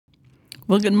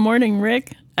Well, good morning,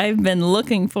 Rick. I've been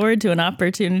looking forward to an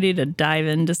opportunity to dive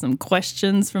into some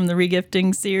questions from the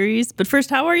Regifting series. But first,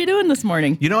 how are you doing this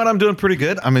morning? You know what? I'm doing pretty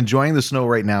good. I'm enjoying the snow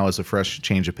right now as a fresh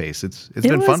change of pace. It's been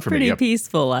fun for me. It was pretty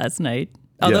peaceful last night.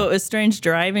 Although it was strange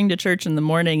driving to church in the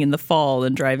morning in the fall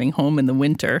and driving home in the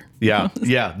winter. Yeah,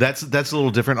 that's a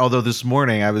little different. Although this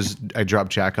morning I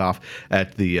dropped Jack off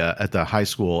at the high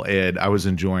school, and I was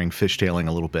enjoying fishtailing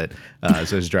a little bit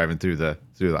as I was driving through the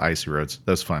icy roads.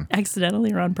 That was fun.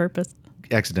 Accidentally or on purpose?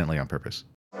 Accidentally on purpose.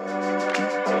 3,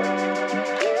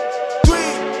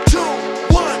 2,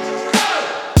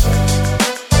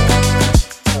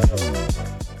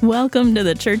 1. Welcome to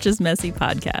the Church's Messy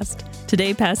podcast.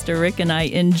 Today, Pastor Rick and I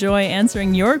enjoy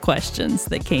answering your questions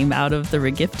that came out of the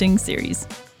Regifting series.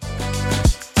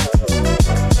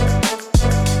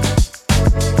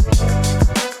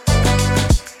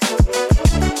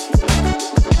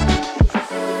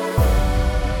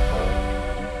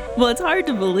 Well, it's hard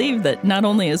to believe that not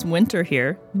only is winter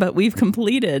here, but we've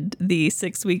completed the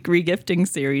 6-week regifting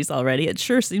series already. It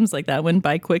sure seems like that went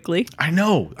by quickly. I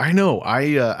know.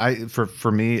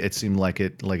 For me, it seemed like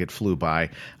it flew by.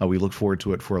 We looked forward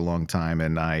to it for a long time,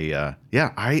 and I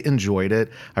enjoyed it.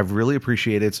 I've really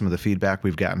appreciated some of the feedback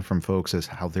we've gotten from folks as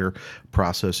how they're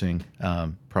processing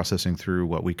through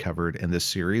what we covered in this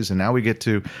series. And now we get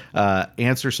to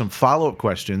answer some follow-up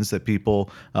questions that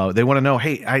people, they want to know,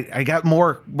 hey, I got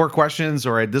more questions,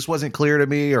 or this wasn't clear to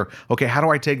me, or, okay, how do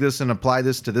I take this and apply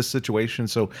this to this situation?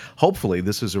 So hopefully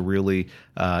this is a really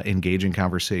engaging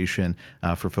conversation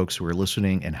for folks who are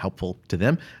listening and helpful to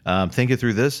them. Thinking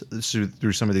through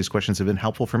through some of these questions have been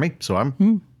helpful for me. So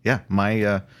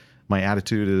my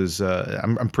attitude is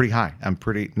I'm pretty high. I'm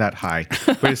pretty not high.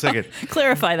 Wait a second.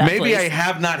 Clarify that. Maybe please. I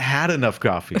have not had enough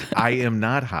coffee. I am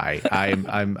not high.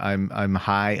 I'm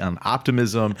high on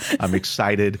optimism. I'm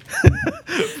excited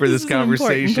for this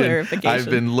conversation. I've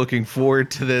been looking forward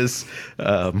to this.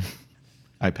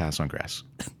 I pass on grass.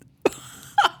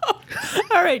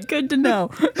 All right, good to know.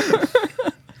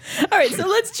 All right, so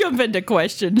let's jump into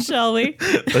questions, shall we?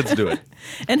 Let's do it.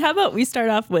 And how about we start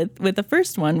off with the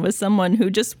first one, with someone who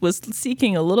just was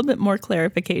seeking a little bit more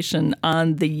clarification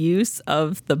on the use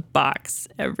of the box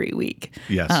every week.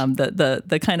 Yes.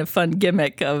 The kind of fun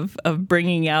gimmick of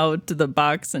bringing out the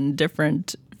box in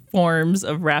different forms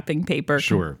of wrapping paper.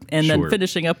 Sure. And then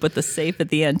finishing up with the safe at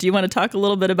the end. Do you want to talk a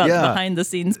little bit about the behind the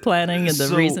scenes planning and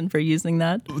the reason for using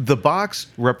that? The box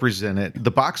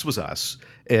was us.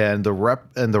 And the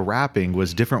wrapping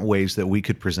was different ways that we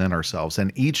could present ourselves.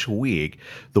 And each week,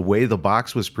 the way the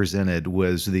box was presented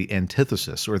was the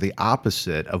antithesis or the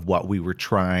opposite of what we were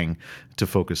trying to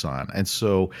focus on. And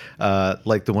so,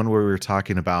 like the one where we were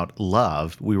talking about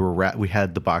love, we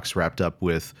had the box wrapped up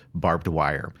with barbed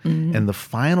wire. Mm-hmm. And the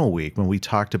final week, when we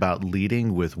talked about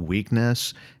leading with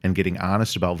weakness and getting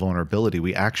honest about vulnerability,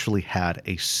 we actually had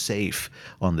a safe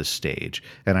on the stage.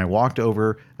 And I walked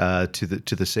over to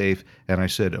the safe, and I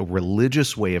said, a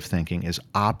religious way of thinking is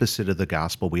opposite of the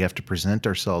gospel. We have to present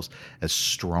ourselves as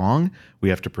strong. We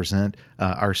have to present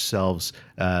ourselves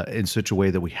in such a way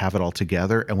that we have it all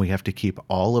together, and we have to keep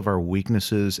all of our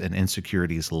weaknesses and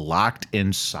insecurities locked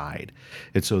inside.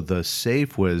 And so the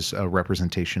safe was a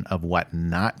representation of what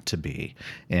not to be.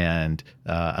 And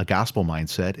a gospel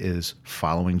mindset is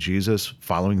following Jesus,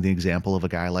 following the example of a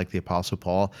guy like the Apostle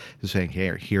Paul, is saying,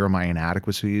 hey, here are my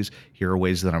inadequacies. Here are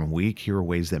ways that I'm weak. Here are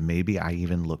ways that maybe I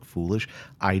even look foolish.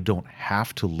 I don't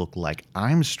have to look like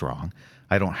I'm strong.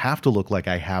 I don't have to look like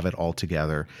I have it all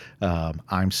together.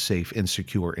 I'm safe and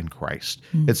secure in Christ.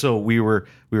 Mm. And so we were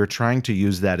trying to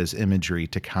use that as imagery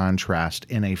to contrast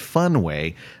in a fun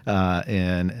way,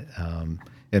 in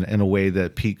a way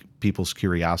that piqued people's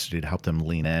curiosity, to help them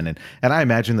lean in. And I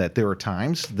imagine that there were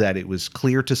times that it was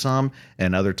clear to some,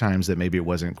 and other times that maybe it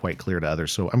wasn't quite clear to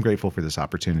others. So I'm grateful for this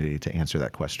opportunity to answer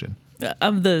that question.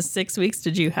 Of the 6 weeks,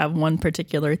 did you have one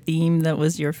particular theme that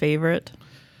was your favorite?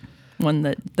 One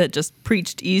that just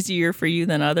preached easier for you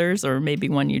than others, or maybe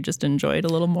one you just enjoyed a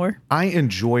little more? I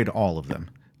enjoyed all of them,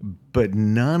 but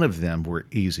none of them were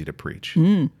easy to preach.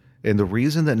 Mm. And the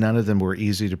reason that none of them were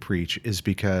easy to preach is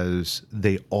because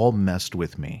they all messed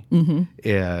with me. Mm-hmm.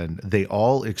 And they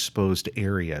all exposed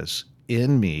areas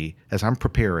in me as I'm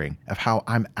preparing of how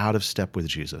I'm out of step with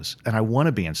Jesus. And I want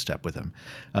to be in step with him,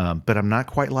 but I'm not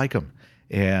quite like him.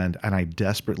 And I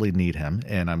desperately need him.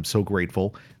 And I'm so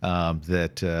grateful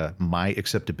that my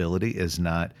acceptability is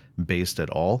not based at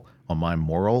all on my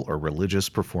moral or religious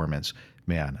performance,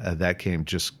 man, that came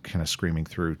just kind of screaming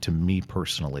through to me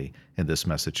personally in this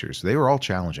message series. They were all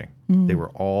challenging. They were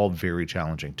all very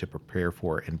challenging to prepare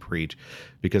for and preach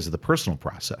because of the personal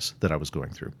process that I was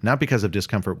going through. Not because of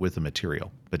discomfort with the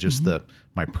material, but just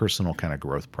my personal kind of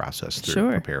growth process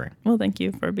through preparing. Well, thank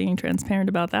you for being transparent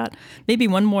about that. Maybe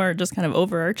one more just kind of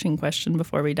overarching question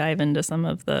before we dive into some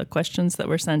of the questions that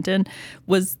were sent in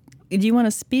was, do you want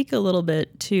to speak a little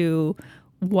bit to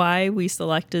why we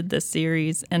selected this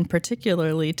series, and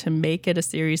particularly to make it a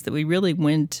series that we really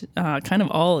went kind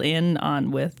of all in on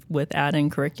with adding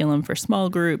curriculum for small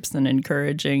groups and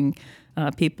encouraging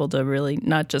people to really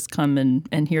not just come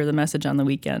and hear the message on the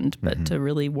weekend, but to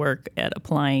really work at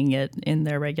applying it in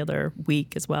their regular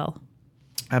week as well.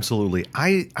 Absolutely.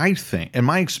 I think, in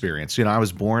my experience, I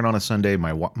was born on a Sunday.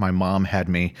 My mom had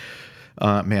me.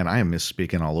 Man, I am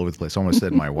misspeaking all over the place. I almost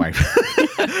said my wife.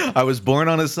 I was born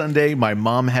on a Sunday. My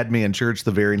mom had me in church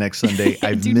the very next Sunday.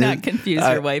 Do not confuse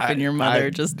your wife and your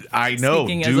mother. I know.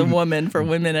 Speaking as a woman for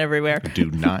women everywhere. Do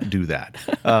not do that.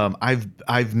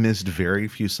 I've missed very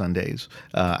few Sundays.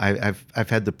 I've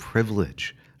had the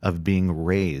privilege of being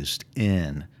raised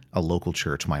in a local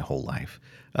church my whole life.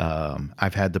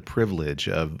 I've had the privilege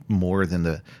of more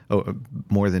than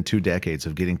 2 decades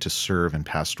of getting to serve in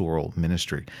pastoral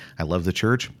ministry. I love the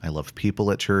church. I love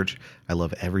people at church. I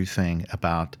love everything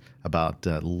about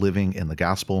living in the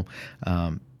gospel.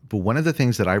 But one of the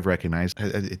things that I've recognized,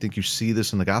 I think you see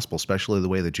this in the gospel, especially the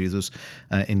way that Jesus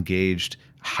engaged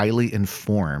highly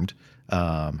informed,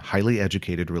 highly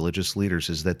educated religious leaders,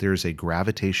 is that there's a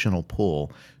gravitational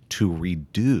pull to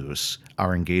reduce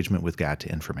our engagement with God to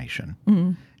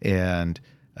information. And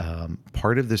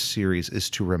part of this series is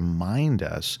to remind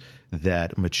us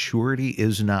that maturity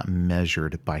is not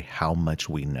measured by how much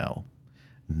we know.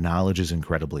 Knowledge is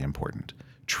incredibly important.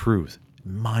 Truth,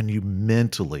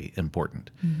 monumentally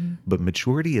important. But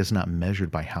maturity is not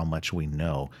measured by how much we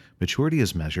know. Maturity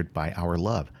is measured by our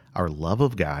love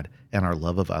of God and our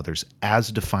love of others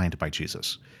as defined by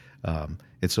Jesus. And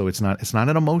so it's not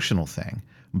an emotional thing,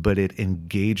 but it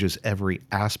engages every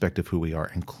aspect of who we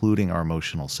are, including our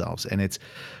emotional selves. And it's,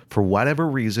 for whatever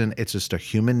reason, it's just a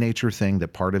human nature thing that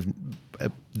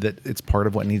it's part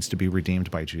of what needs to be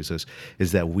redeemed by Jesus,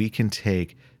 is that we can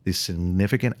take these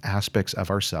significant aspects of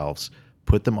ourselves,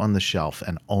 put them on the shelf,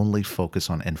 and only focus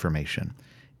on information.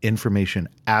 Information,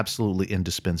 absolutely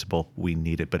indispensable. We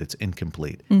need it, but it's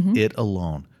incomplete. It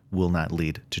alone will not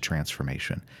lead to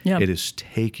transformation. It is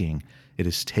taking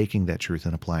that truth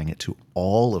and applying it to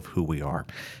all of who we are.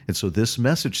 And so this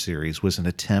message series was an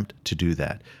attempt to do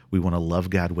that. We want to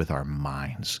love God with our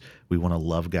minds. We want to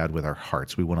love God with our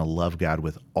hearts. We want to love God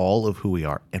with all of who we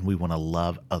are, and we want to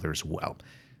love others well.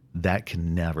 That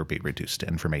can never be reduced to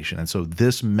information. And so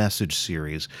this message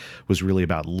series was really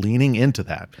about leaning into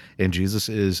that. And Jesus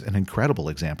is an incredible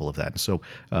example of that. And so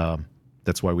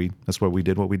that's why we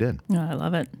did what we did. Oh, I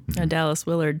love it. Dallas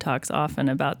Willard talks often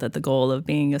about that the goal of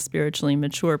being a spiritually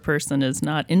mature person is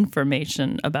not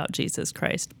information about Jesus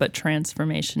Christ, but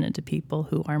transformation into people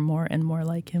who are more and more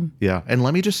like him. Yeah. And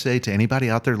let me just say to anybody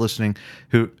out there listening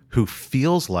who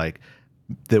feels like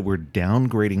that we're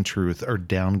downgrading truth or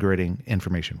downgrading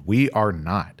information, we are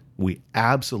not. We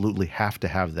absolutely have to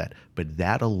have that, but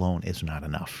that alone is not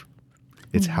enough.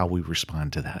 It's how we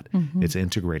respond to that. It's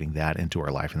integrating that into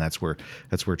our life, and that's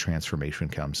where transformation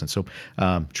comes. And so,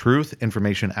 truth,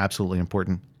 information, absolutely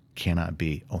important. Cannot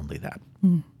be only that.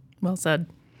 Well said.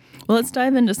 Well, let's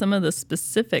dive into some of the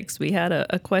specifics. We had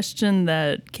a question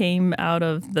that came out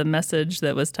of the message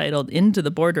that was titled "Into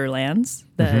the Borderlands,"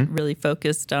 that really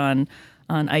focused on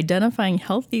identifying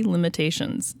healthy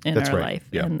limitations in our life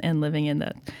and living in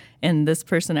that. And this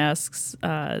person asks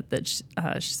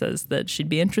she says that she'd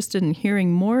be interested in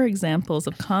hearing more examples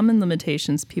of common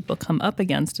limitations people come up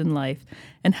against in life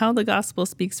and how the gospel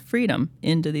speaks freedom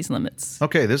into these limits.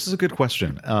 Okay, this is a good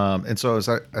question. And so as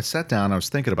I sat down, I was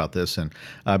thinking about this and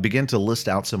began to list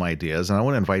out some ideas. And I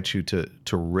want to invite you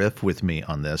to riff with me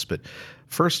on this. But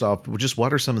first off, just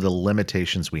what are some of the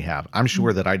limitations we have? I'm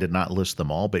sure that I did not list them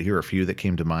all, but here are a few that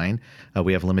came to mind.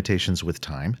 We have limitations with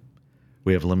time.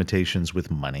 We have limitations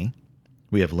with money.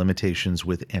 We have limitations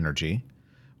with energy.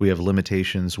 We have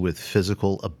limitations with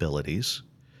physical abilities.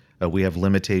 We have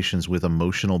limitations with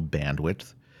emotional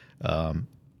bandwidth.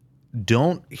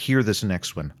 Don't hear this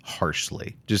next one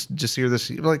harshly. Just hear this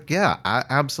like, yeah,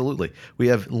 absolutely. We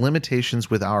have limitations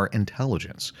with our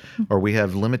intelligence, or we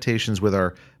have limitations with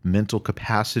our mental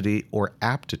capacity or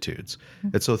aptitudes.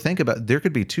 And so think about, there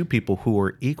could be two people who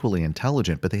are equally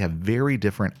intelligent, but they have very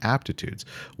different aptitudes.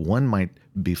 One might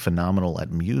be phenomenal at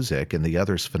music and the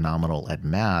other's phenomenal at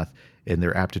math, and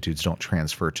their aptitudes don't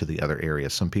transfer to the other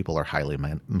areas. Some people are highly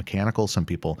mechanical. Some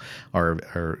people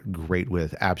are great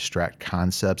with abstract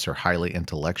concepts or highly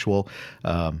intellectual.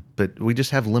 But we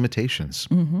just have limitations.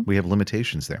 We have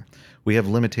limitations there. We have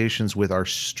limitations with our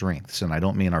strengths, and I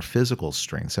don't mean our physical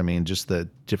strengths. I mean just the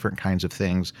different kinds of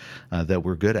things that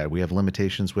we're good at. We have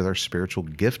limitations with our spiritual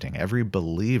gifting. Every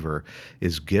believer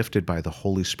is gifted by the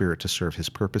Holy Spirit to serve His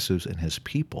purposes and His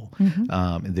people.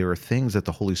 There are things that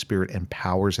the Holy Spirit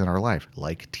empowers in our life,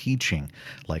 like teaching,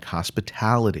 like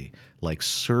hospitality, like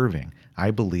serving. I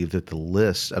believe that the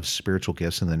list of spiritual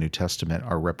gifts in the New Testament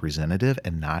are representative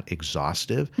and not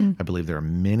exhaustive. I believe there are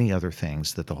many other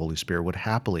things that the Holy Spirit would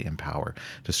happily empower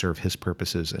to serve His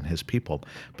purposes and His people.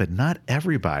 But not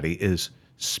everybody is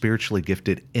spiritually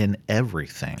gifted in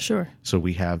everything. Sure. So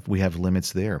we have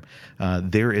limits there.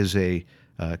 There is a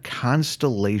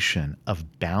constellation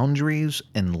of boundaries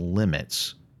and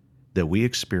limits that we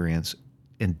experience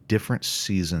in different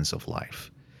seasons of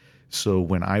life. So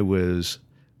when I was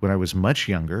much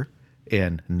younger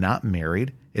and not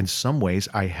married, in some ways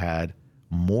I had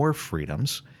more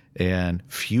freedoms and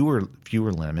fewer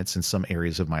limits in some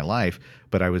areas of my life,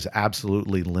 but I was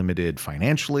absolutely limited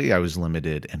financially. I was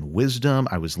limited in wisdom.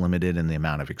 I was limited in the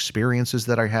amount of experiences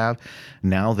that I have.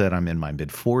 Now that I'm in my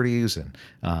mid-40s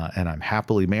and I'm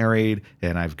happily married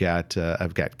and I've got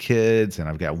kids and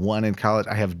I've got one in college,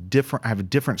 I have a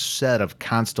different set of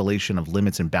constellation of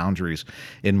limits and boundaries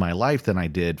in my life than I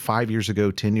did 5 years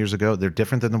ago, 10 years ago. They're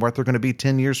different than what they're going to be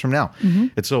 10 years from now.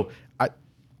 And so I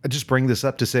just bring this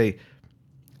up to say,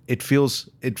 it feels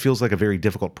like a very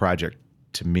difficult project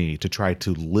to me to try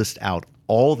to list out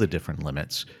all the different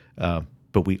limits,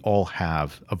 but we all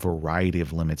have a variety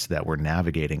of limits that we're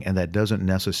navigating, and that doesn't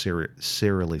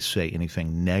necessarily say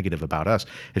anything negative about us.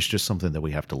 It's just something that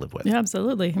we have to live with. Yeah,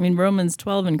 absolutely. I mean, Romans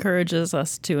 12 encourages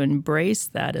us to embrace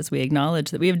that as we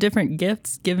acknowledge that we have different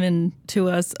gifts given to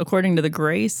us according to the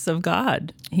grace of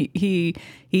God.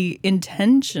 He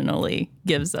intentionally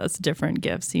gives us different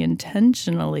gifts. He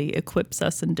intentionally equips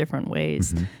us in different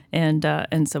ways. And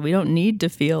so we don't need to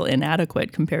feel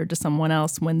inadequate compared to someone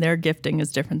else when their gifting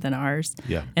is different than ours.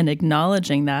 Yeah. And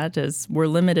acknowledging that as we're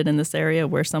limited in this area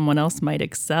where someone else might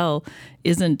excel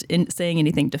isn't saying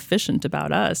anything deficient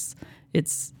about us.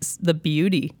 It's the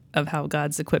beauty of how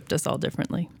God's equipped us all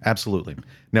differently. Absolutely.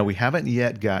 Now, we haven't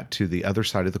yet got to the other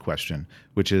side of the question,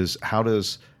 which is how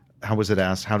was it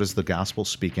asked? How does the gospel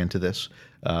speak into this?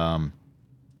 How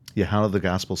the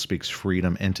gospel speaks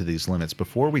freedom into these limits.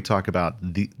 Before we talk about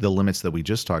the limits that we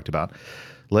just talked about,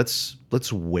 let's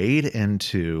wade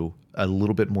into a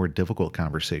little bit more difficult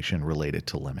conversation related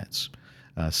to limits.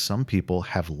 Some people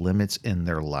have limits in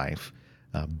their life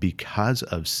because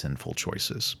of sinful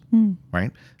choices,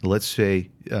 right? Let's say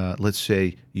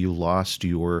you lost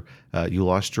your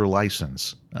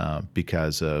license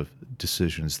because of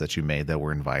decisions that you made that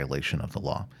were in violation of the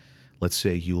law. Let's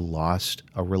say you lost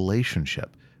a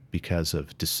relationship because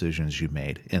of decisions you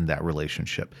made in that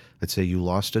relationship. Let's say you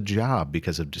lost a job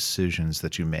because of decisions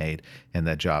that you made in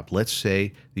that job. Let's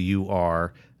say you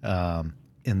are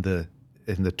in the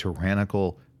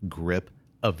tyrannical grip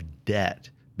of debt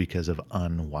because of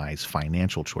unwise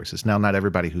financial choices. Now, not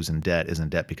everybody who's in debt is in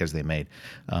debt because they made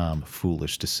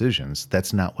foolish decisions.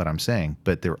 That's not what I'm saying.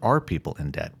 But there are people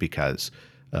in debt because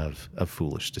of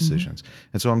foolish decisions.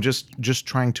 And so I'm just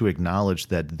trying to acknowledge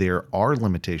that there are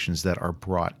limitations that are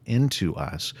brought into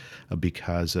us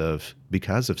because of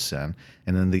sin.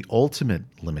 And then the ultimate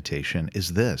limitation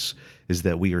is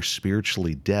that we are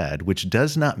spiritually dead, which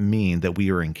does not mean that we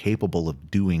are incapable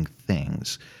of doing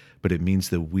things, but it means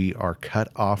that we are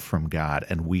cut off from God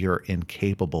and we are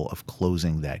incapable of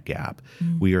closing that gap.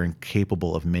 We are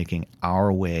incapable of making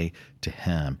our way to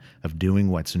Him, of doing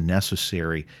what's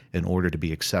necessary in order to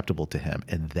be acceptable to Him.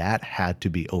 And that had to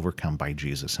be overcome by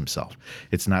Jesus Himself.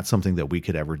 It's not something that we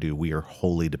could ever do. We are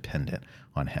wholly dependent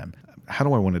on Him. How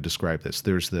do I want to describe this?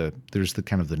 There's the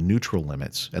kind of the neutral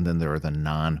limits, and then there are the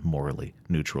non-morally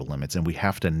neutral limits. And we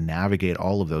have to navigate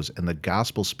all of those. And the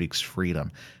gospel speaks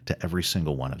freedom to every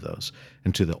single one of those.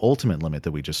 And to the ultimate limit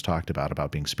that we just talked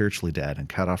about being spiritually dead and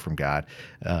cut off from God,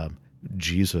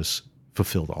 Jesus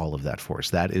fulfilled all of that for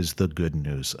us. That is the good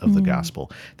news of the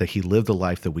gospel, that He lived the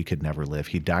life that we could never live.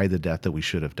 He died the death that we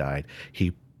should have died.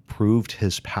 He proved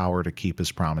His power to keep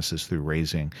His promises through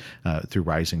rising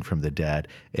from the dead.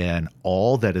 And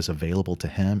all that is available to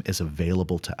Him is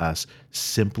available to us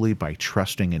simply by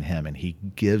trusting in Him. And He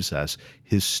gives us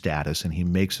His status and He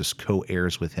makes us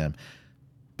co-heirs with Him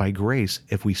by grace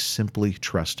if we simply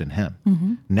trust in him.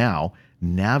 Now,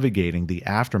 navigating the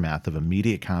aftermath of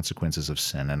immediate consequences of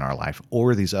sin in our life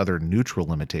or these other neutral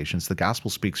limitations, the gospel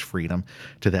speaks freedom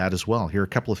to that as well. Here are a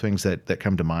couple of things that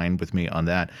come to mind with me on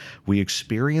that. We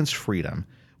experience freedom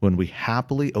when we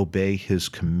happily obey his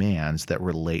commands that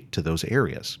relate to those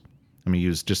areas. Let me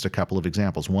use just a couple of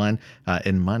examples. One,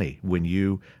 in money, when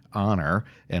you honor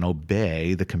and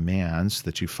obey the commands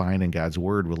that you find in God's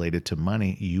word related to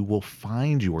money, you will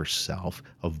find yourself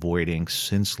avoiding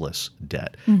senseless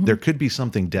debt. There could be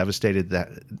something devastating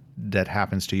that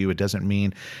happens to you. It doesn't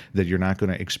mean that you're not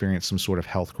going to experience some sort of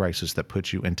health crisis that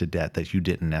puts you into debt that you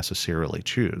didn't necessarily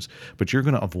choose, but you're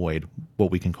going to avoid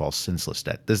what we can call senseless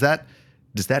debt. Does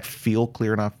that feel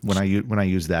clear enough when I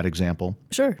use that example?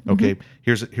 Sure. Okay.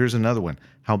 Here's another one.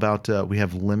 How about we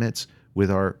have limits with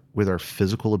our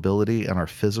physical ability and our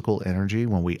physical energy?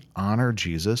 When we honor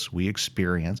Jesus, we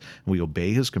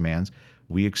obey his commands.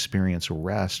 We experience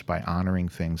rest by honoring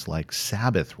things like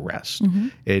Sabbath rest.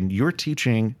 And you're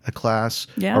teaching a class,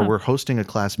 or we're hosting a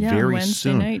class very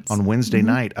soon on Wednesday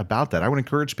night about that. I would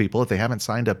encourage people, if they haven't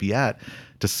signed up yet,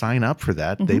 to sign up for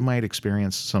that. They might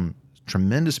experience some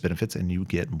tremendous benefits, and you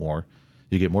get more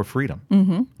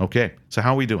freedom. Okay, so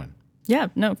how are we doing? Yeah,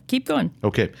 no, keep going.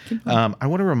 Okay. I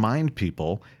want to remind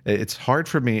people, it's hard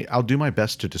for me. I'll do my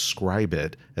best to describe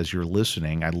it as you're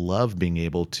listening. I love being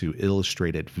able to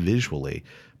illustrate it visually,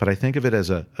 but I think of it as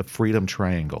a freedom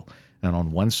triangle. And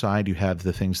on one side, you have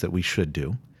the things that we should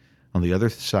do. On the other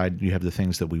side, you have the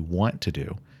things that we want to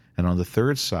do. And on the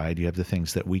third side, you have the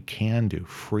things that we can do.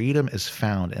 Freedom is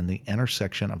found in the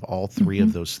intersection of all three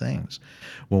of those things.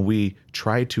 When we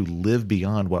try to live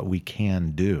beyond what we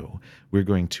can do, we're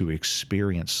going to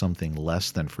experience something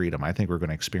less than freedom. I think we're going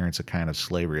to experience a kind of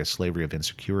slavery, a slavery of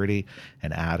insecurity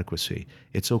and adequacy.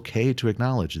 It's okay to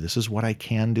acknowledge this is what I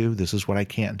can do, this is what I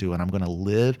can't do, and I'm going to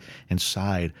live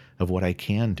inside of what I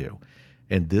can do.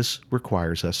 And this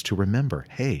requires us to remember,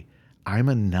 hey, I'm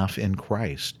enough in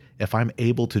Christ. If I'm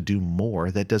able to do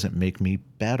more, that doesn't make me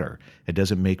better. It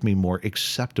doesn't make me more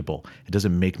acceptable. It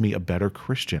doesn't make me a better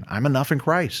Christian. I'm enough in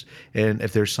Christ. And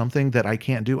if there's something that I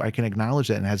can't do, I can acknowledge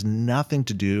that, and it has nothing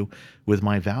to do with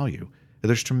my value.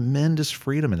 There's tremendous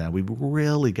freedom in that. We've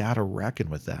really got to reckon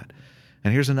with that.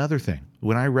 And here's another thing.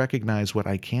 When I recognize what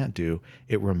I can't do,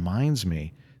 it reminds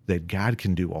me that God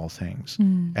can do all things.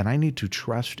 And I need to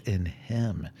trust in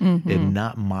him and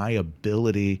not my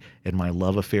ability and my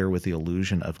love affair with the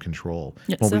illusion of control.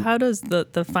 Yeah, so how does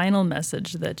the final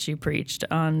message that you preached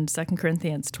on 2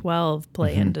 Corinthians 12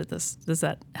 play into this? Does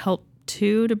that help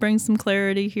too to bring some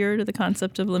clarity here to the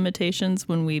concept of limitations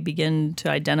when we begin to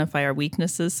identify our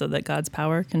weaknesses so that God's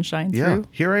power can shine through?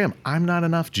 Here I am. I'm not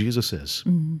enough. Jesus is.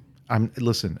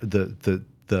 Listen,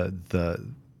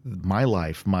 my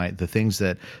life, the things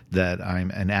that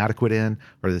I'm inadequate in,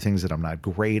 or the things that I'm not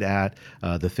great at,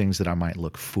 the things that I might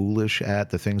look foolish at,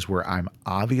 the things where I'm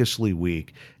obviously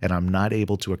weak and I'm not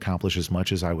able to accomplish as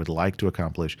much as I would like to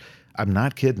accomplish. I'm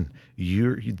not kidding.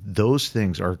 Those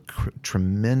things are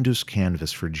tremendous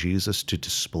canvas for Jesus to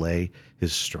display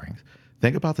his strength.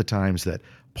 Think about the times that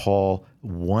Paul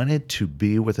wanted to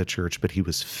be with a church, but he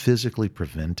was physically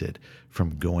prevented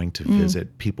from going to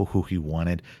visit people who he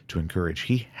wanted to encourage.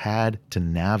 He had to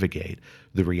navigate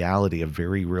the reality of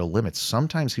very real limits.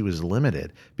 Sometimes he was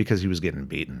limited because he was getting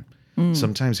beaten.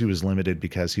 Sometimes he was limited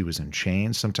because he was in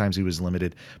chains. Sometimes he was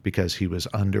limited because he was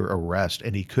under arrest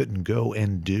and he couldn't go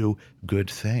and do good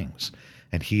things.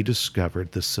 And he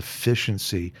discovered the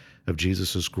sufficiency of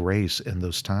Jesus's grace in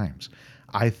those times.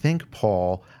 I think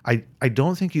Paul, I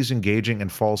don't think he's engaging in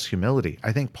false humility.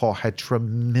 I think Paul had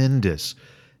tremendous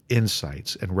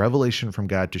insights and revelation from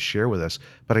God to share with us.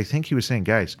 But I think he was saying,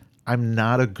 guys, I'm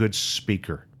not a good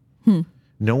speaker.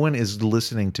 No one is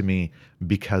listening to me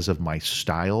because of my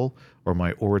style or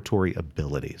my oratory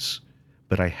abilities.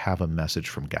 But I have a message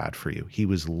from God for you. He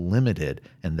was limited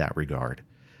in that regard.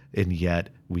 And yet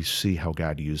we see how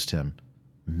God used him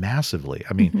massively.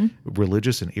 I mean,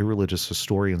 religious and irreligious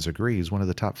historians agree he's one of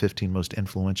the top 15 most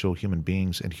influential human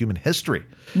beings in human history,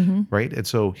 right? And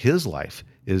so his life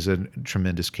is a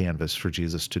tremendous canvas for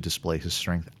Jesus to display his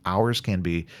strength. Ours can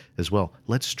be as well.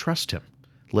 Let's trust him.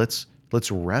 Let's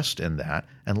rest in that,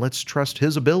 and let's trust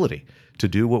his ability to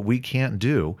do what we can't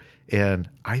do. And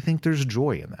I think there's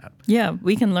joy in that. Yeah,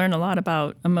 we can learn a lot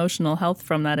about emotional health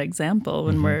from that example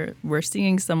when we're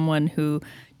seeing someone who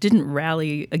didn't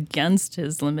rally against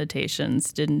his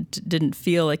limitations, didn't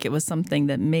feel like it was something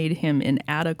that made him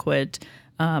inadequate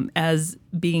as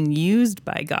being used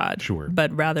by God,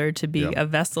 but rather to be a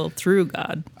vessel through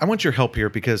God. I want your help here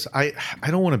because I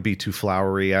don't want to be too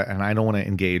flowery, and I don't want to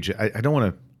engage. I don't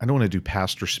want I don't want to do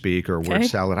pastor speak or word Okay.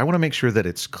 salad. I want to make sure that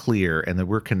it's clear and that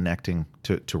we're connecting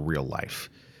to real life.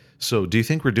 So do you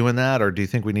think we're doing that, or do you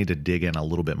think we need to dig in a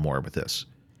little bit more with this?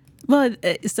 Well,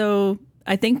 so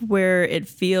I think where it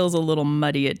feels a little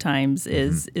muddy at times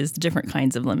is different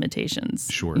kinds of limitations.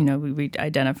 Sure. You know, we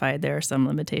identified there are some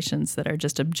limitations that are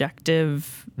just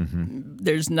objective.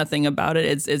 There's nothing about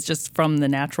it. It's just from the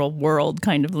natural world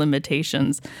kind of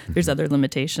limitations. There's other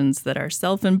limitations that are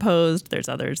self-imposed. There's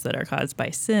others that are caused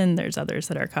by sin. There's others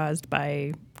that are caused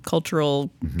by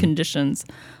cultural conditions,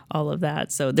 all of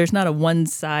that. So there's not a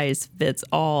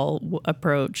one-size-fits-all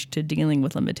approach to dealing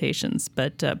with limitations.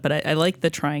 But I like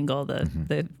the triangle,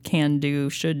 the can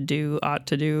do, should do, ought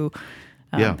to do.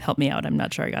 Yeah. Help me out. I'm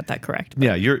not sure I got that correct.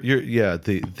 Yeah,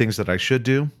 the things that I should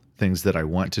do, things that I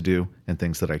want to do, and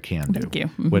things that I can do. Thank you.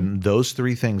 When those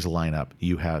three things line up,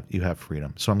 you have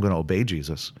freedom. So I'm going to obey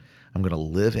Jesus. I'm going to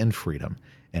live in freedom,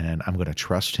 and I'm going to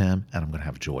trust him, and I'm going to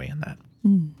have joy in that.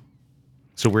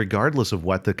 So regardless of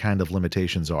what the kind of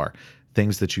limitations are,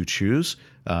 things that you choose,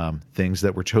 things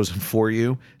that were chosen for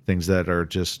you, things that are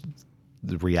just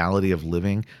the reality of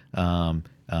living in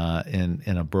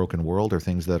a broken world, or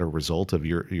things that are a result of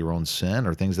your own sin,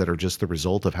 or things that are just the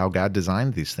result of how God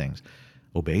designed these things.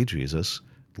 Obey Jesus,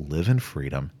 live in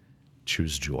freedom,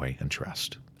 choose joy and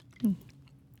trust.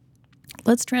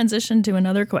 Let's transition to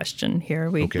another question here.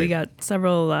 We Okay. got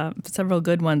several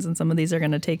good ones, and some of these are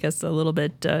going to take us a little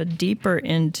bit deeper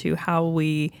into how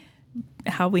we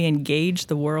engage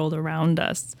the world around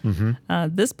us.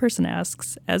 This person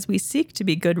asks, as we seek to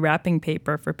be good wrapping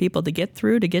paper for people to get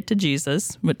through to get to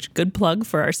Jesus, which good plug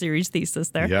for our series thesis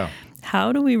there. Yeah.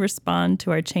 How do we respond to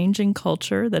our changing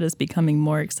culture that is becoming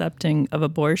more accepting of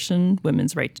abortion,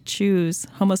 women's right to choose,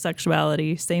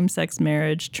 homosexuality, same-sex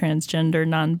marriage, transgender,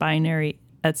 non-binary,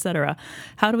 etc.?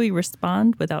 How do we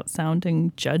respond without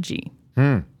sounding judgy?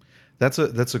 That's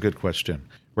a good question.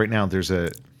 Right now, there's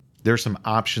some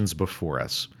options before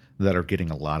us that are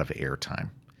getting a lot of airtime,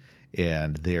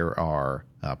 and there are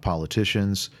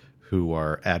politicians who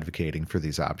are advocating for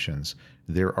these options.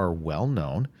 There are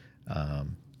well-known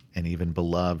and even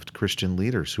beloved Christian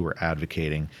leaders who are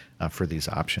advocating for these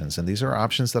options, and these are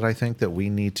options that I think that we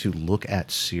need to look at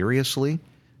seriously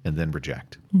and then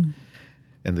reject.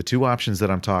 And the two options that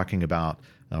I'm talking about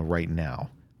right now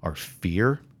are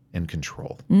fear and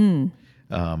control.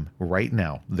 Right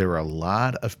now, there are a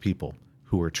lot of people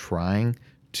who are trying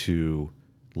to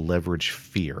leverage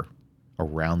fear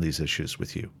around these issues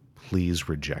with you. Please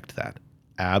reject that.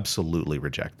 Absolutely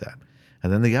reject that.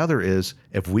 And then the other is,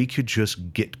 if we could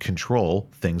just get control,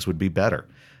 things would be better.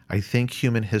 I think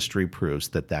human history proves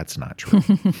that that's not true.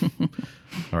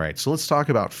 All right, so let's talk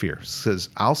about fear. Because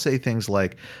I'll say things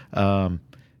like, we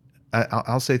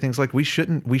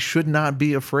should not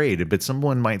be afraid. But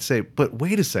someone might say, but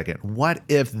wait a second, what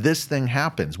if this thing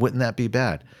happens? Wouldn't that be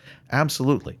bad?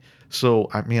 Absolutely. So,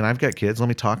 I mean, I've got kids. Let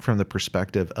me talk from the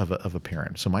perspective of a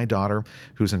parent. So my daughter,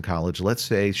 who's in college, let's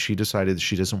say she decided that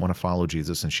she doesn't want to follow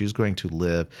Jesus, and she's going to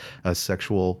live a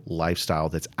sexual lifestyle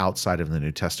that's outside of the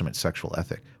New Testament sexual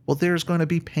ethic. Well, there's going to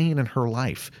be pain in her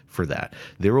life for that.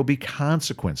 There will be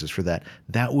consequences for that.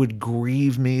 That would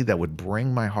grieve me. That would break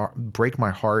my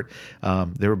heart.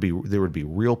 There would be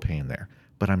real pain there.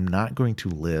 But I'm not going to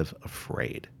live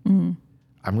afraid. I'm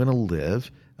going to live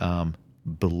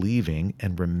believing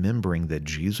and remembering that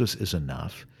Jesus is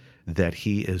enough, that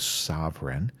he is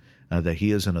sovereign, that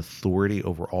he is an authority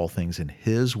over all things, and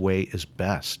his way is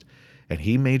best. And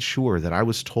he made sure that I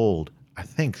was told, I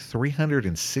think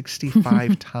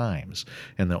 365 times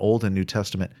in the Old and New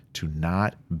Testament, to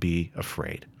not be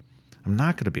afraid. I'm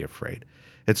not going to be afraid.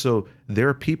 And so there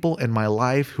are people in my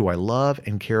life who I love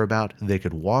and care about. They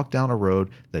could walk down a road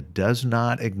that does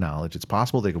not acknowledge. It's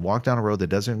possible they could walk down a road that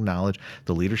doesn't acknowledge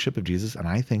the leadership of Jesus. And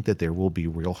I think that there will be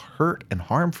real hurt and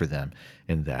harm for them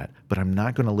in that. But I'm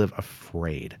not going to live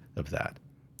afraid of that.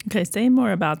 Okay, say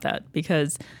more about that,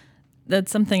 because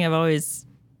that's something I've always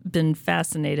been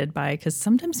fascinated by, because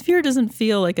sometimes fear doesn't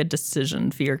feel like a decision.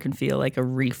 Fear can feel like a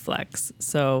reflex.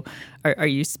 So are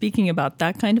you speaking about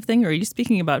that kind of thing, or are you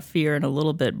speaking about fear in a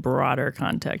little bit broader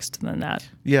context than that?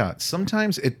 Yeah,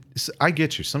 sometimes I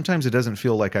get you. Sometimes it doesn't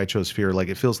feel like I chose fear. Like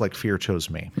it feels like fear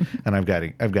chose me. And I've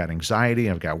got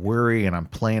anxiety, I've got worry, and I'm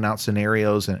playing out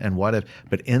scenarios and what if.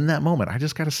 But in that moment, I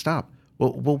just got to stop.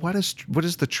 Well, what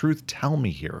does the truth tell me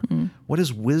here? What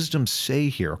does wisdom say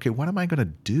here? Okay, what am I going to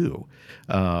do?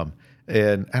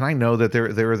 And I know that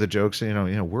there are the jokes.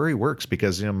 Worry works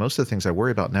because most of the things I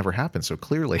worry about never happen. So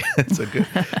clearly, it's a good.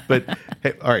 But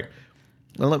hey, all right,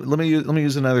 Well, let me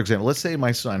use another example. Let's say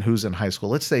my son, who's in high school,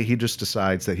 let's say he just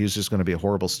decides that he's just going to be a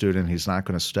horrible student. He's not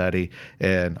going to study.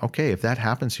 And okay, if that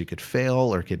happens, he could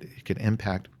fail or it could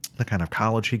impact the kind of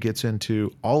college he gets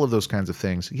into, all of those kinds of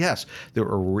things. Yes, there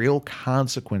are real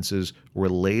consequences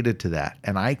related to that.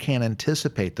 And I can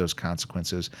anticipate those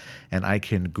consequences, and I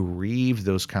can grieve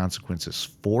those consequences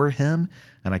for him,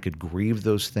 and I could grieve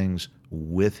those things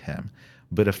with him.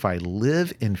 But if I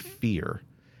live in fear,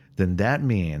 then that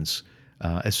means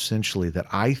essentially that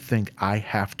I think I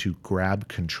have to grab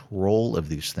control of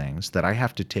these things, that I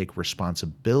have to take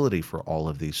responsibility for all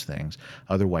of these things.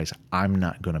 Otherwise, I'm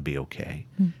not going to be okay.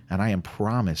 And I am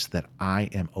promised that I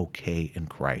am okay in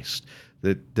Christ.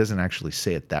 That doesn't actually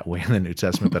say it that way in the New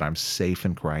Testament, but I'm safe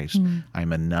in Christ.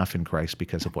 I'm enough in Christ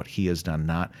because of what he has done,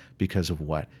 not because of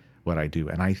what I do.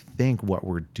 And I think what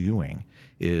we're doing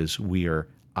is we are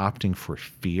opting for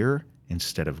fear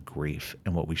instead of grief.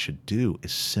 And what we should do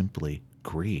is simply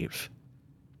grieve.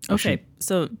 Okay,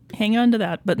 so hang on to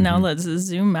that, but now let's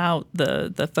zoom out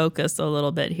the focus a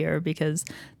little bit here, because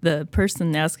the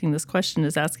person asking this question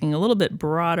is asking a little bit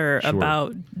broader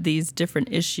about these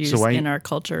different issues in our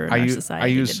culture and our society I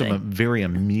use today. some very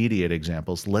immediate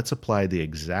examples. Let's apply the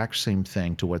exact same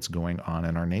thing to what's going on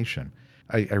in our nation.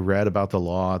 I read about the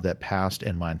law that passed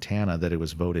in Montana that it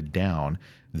was voted down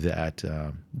that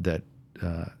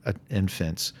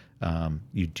infants,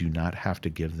 you do not have to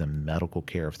give them medical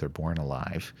care if they're born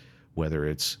alive, whether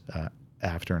it's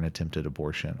after an attempted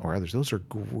abortion or others. Those are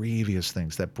grievous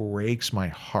things. That breaks my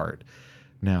heart.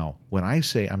 Now, when I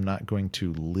say I'm not going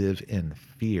to live in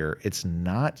fear,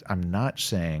 I'm not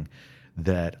saying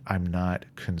that I'm not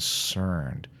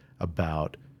concerned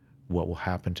about what will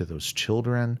happen to those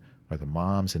children or the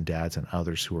moms and dads and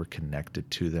others who are connected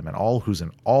to them and all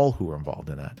who are involved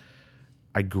in that.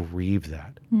 I grieve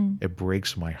that. It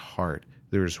breaks my heart.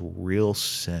 There's real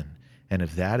sin. And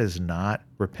if that is not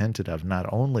repented of, not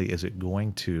only is it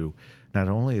going to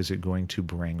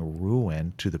bring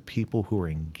ruin to the people who are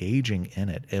engaging in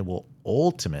it, it will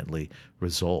ultimately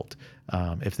result,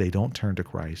 if they don't turn to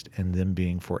Christ, in them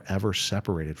being forever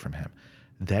separated from him.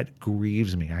 That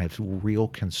grieves me. I have real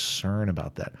concern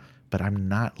about that. But I'm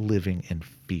not living in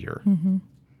fear.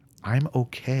 I'm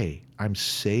okay. I'm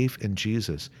safe in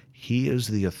Jesus. He is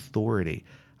the authority.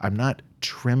 I'm not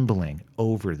trembling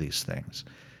over these things.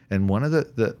 And one of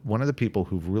the people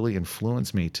who've really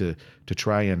influenced me to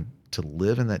try and to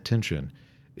live in that tension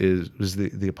was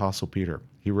the Apostle Peter.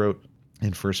 He wrote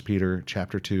in 1 Peter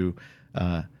chapter 2,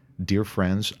 "Dear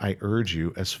friends, I urge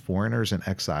you as foreigners and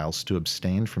exiles to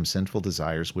abstain from sinful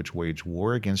desires which wage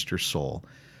war against your soul.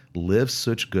 Live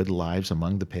such good lives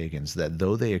among the pagans that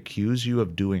though they accuse you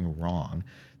of doing wrong,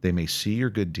 they may see your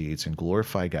good deeds and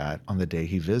glorify God on the day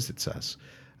he visits us.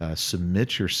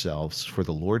 Submit yourselves for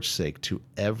the Lord's sake to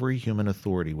every human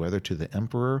authority, whether to the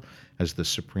emperor as the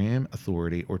supreme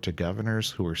authority or to governors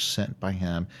who are sent by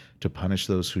him to punish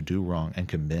those who do wrong and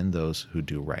commend those who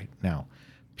do right." Now,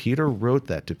 Peter wrote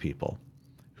that to people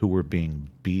who were being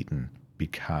beaten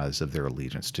because of their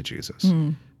allegiance to Jesus.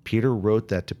 Peter wrote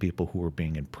that to people who were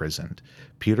being imprisoned.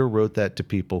 Peter wrote that to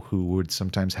people who would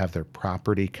sometimes have their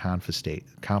property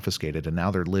confiscated, and now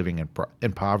they're living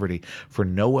in poverty for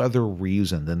no other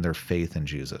reason than their faith in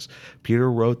Jesus.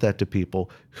 Peter wrote that to people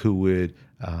who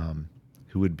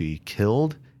would be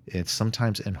killed, and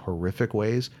sometimes in horrific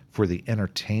ways, for the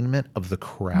entertainment of the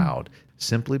crowd,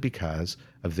 simply because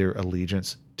of their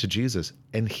allegiance to Jesus.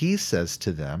 And he says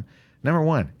to them, number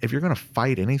one, if you're going to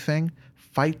fight anything,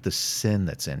 fight the sin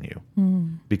that's in you,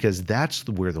 because that's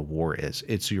where the war is.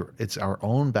 It's our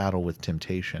own battle with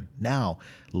temptation. Now,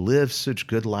 live such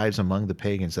good lives among the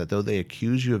pagans that though they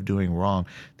accuse you of doing wrong,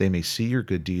 they may see your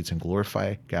good deeds and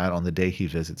glorify God on the day he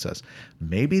visits us.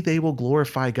 Maybe they will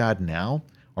glorify God now,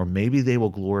 or maybe they will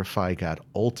glorify God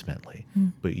ultimately.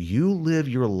 But you live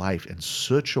your life in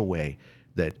such a way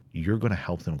that you're going to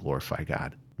help them glorify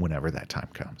God whenever that time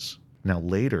comes. Now,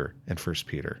 later in 1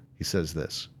 Peter, he says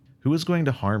this: "Who is going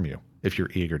to harm you if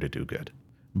you're eager to do good?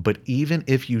 But even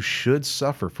if you should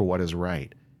suffer for what is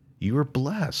right, you are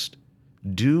blessed.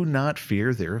 Do not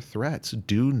fear their threats.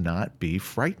 Do not be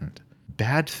frightened."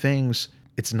 Bad things,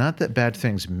 it's not that bad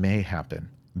things may happen.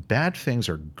 Bad things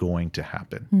are going to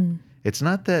happen. It's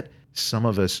not that some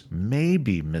of us may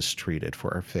be mistreated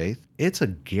for our faith. It's a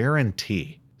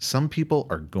guarantee. Some people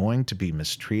are going to be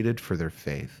mistreated for their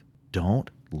faith. Don't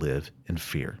live in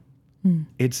fear.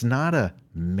 It's not a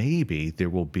maybe there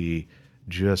will be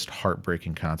just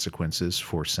heartbreaking consequences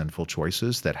for sinful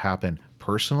choices that happen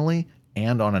personally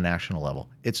and on a national level.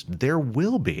 There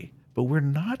will be, but we're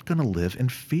not going to live in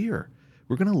fear.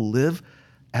 We're going to live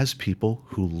as people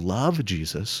who love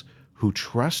Jesus, who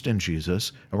trust in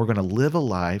Jesus, and we're going to live a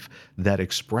life that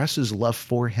expresses love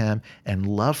for him and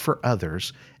love for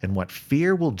others. And what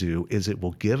fear will do is it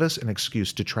will give us an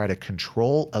excuse to try to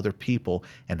control other people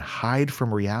and hide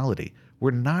from reality. We're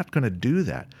not going to do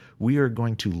that. We are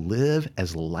going to live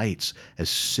as lights, as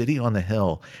city on the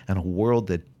hill, in a world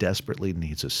that desperately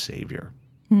needs a savior.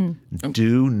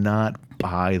 Do not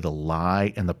buy the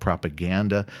lie and the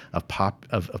propaganda of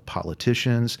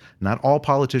politicians. Not all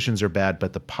politicians are bad,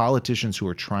 but the politicians who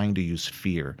are trying to use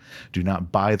fear. Do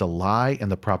not buy the lie and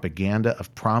the propaganda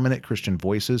of prominent Christian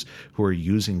voices who are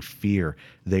using fear.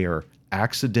 They are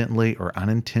accidentally or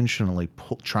unintentionally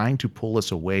trying to pull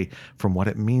us away from what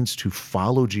it means to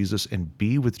follow Jesus and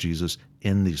be with Jesus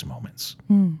in these moments.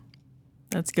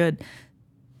 That's good.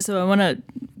 So I want to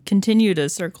continue to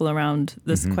circle around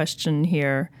this question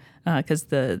here because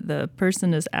the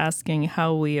person is asking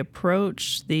how we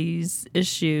approach these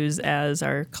issues as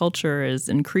our culture is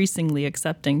increasingly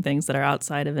accepting things that are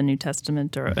outside of a New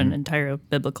Testament or an entire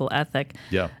biblical ethic.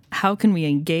 Yeah. How can we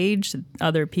engage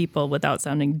other people without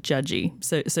sounding judgy?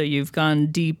 So you've gone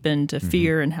deep into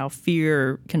fear and how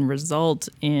fear can result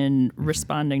in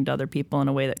responding to other people in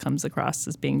a way that comes across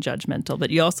as being judgmental. But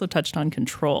you also touched on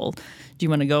control. Do you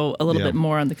want to go a little bit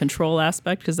more on the control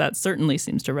aspect? Because that certainly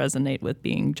seems to resonate with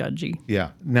being judgy.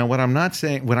 Yeah. Now, what I'm not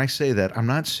saying, when I say that, I'm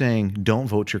not saying don't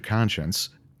vote your conscience,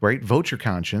 right? Vote your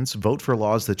conscience, vote for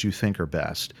laws that you think are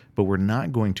best, but we're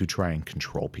not going to try and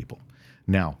control people.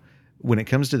 Now, when it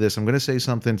comes to this, I'm going to say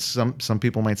something some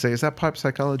people might say, is that pop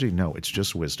psychology? No, it's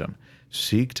just wisdom.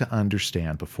 Seek to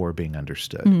understand before being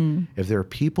understood. If there are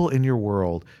people in your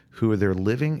world who they're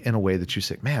living in a way that you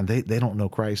say, man, they don't know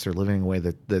Christ, they're living in a way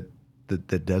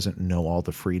that doesn't know all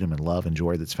the freedom and love and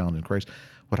joy that's found in Christ,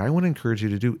 what I want to encourage you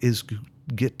to do is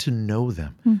get to know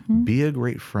them. Be a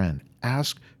great friend.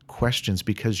 Ask questions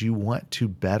because you want to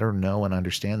better know and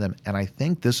understand them. And I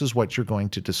think this is what you're going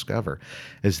to discover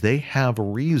is they have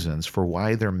reasons for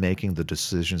why they're making the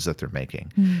decisions that they're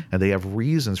making. And they have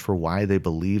reasons for why they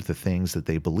believe the things that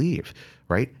they believe,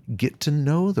 right? Get to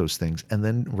know those things and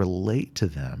then relate to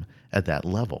them at that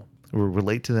level. Or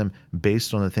relate to them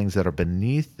based on the things that are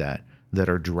beneath that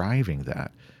are driving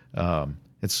that. And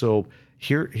so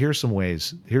here's some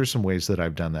ways that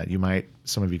I've done that.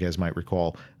 Some of you guys might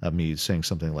recall me saying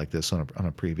something like this on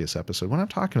a previous episode. When I'm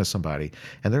talking to somebody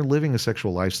and they're living a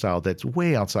sexual lifestyle that's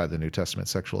way outside the New Testament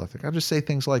sexual ethic, I'll just say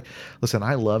things like, listen,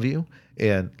 I love you.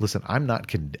 And listen, I'm not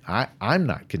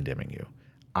condemning you.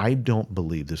 I don't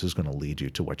believe this is going to lead you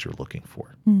to what you're looking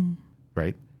for.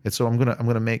 Right? And so I'm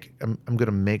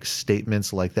gonna make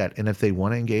statements like that. And if they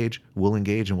want to engage, we'll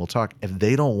engage and we'll talk. If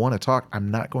they don't want to talk,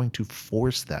 I'm not going to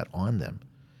force that on them.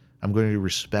 I'm going to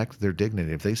respect their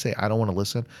dignity. If they say, I don't want to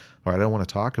listen or I don't want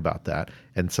to talk about that,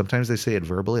 and sometimes they say it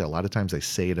verbally, a lot of times they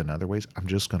say it in other ways, I'm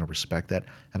just going to respect that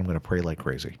and I'm going to pray like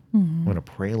crazy. I'm going to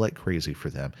pray like crazy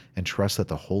for them and trust that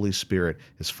the Holy Spirit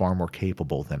is far more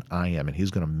capable than I am, and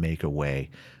he's going to make a way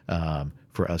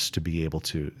for us to be able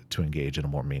to engage in a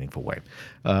more meaningful way.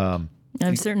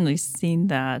 I've certainly seen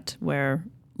that where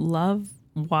love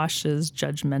washes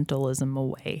judgmentalism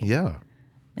away. Yeah.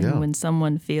 And when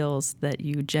someone feels that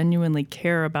you genuinely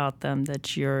care about them,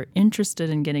 that you're interested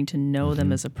in getting to know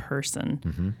them as a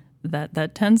person,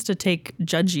 that tends to take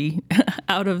judgy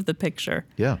out of the picture.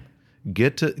 Yeah.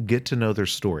 Get to know their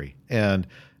story. And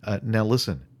now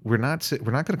listen, we're not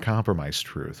going to compromise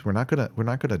truth. We're not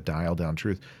going to dial down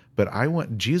truth.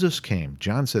 But Jesus came.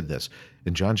 John said this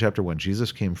in John chapter 1.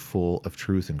 Jesus came full of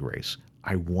truth and grace.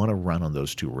 I want to run on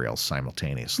those two rails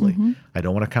simultaneously. I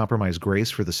don't want to compromise grace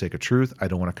for the sake of truth. I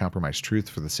don't want to compromise truth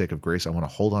for the sake of grace. I want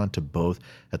to hold on to both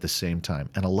at the same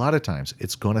time. And a lot of times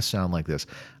it's going to sound like this.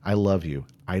 I love you.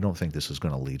 I don't think this is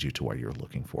going to lead you to what you're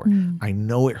looking for. I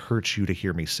know it hurts you to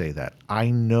hear me say that.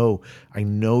 I know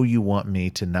you want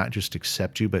me to not just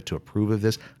accept you, but to approve of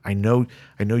this. I know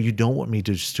you don't want me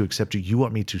to just to accept you. You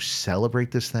want me to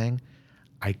celebrate this thing.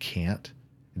 I can't.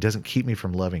 It doesn't keep me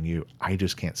from loving you. I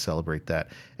just can't celebrate that.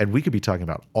 And we could be talking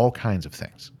about all kinds of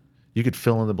things. You could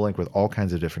fill in the blank with all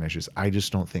kinds of different issues. I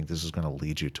just don't think this is going to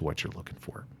lead you to what you're looking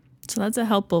for. So that's a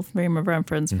helpful frame of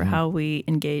reference for how we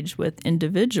engage with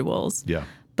individuals. Yeah.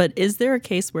 But is there a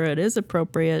case where it is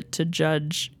appropriate to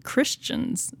judge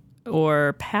Christians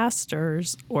or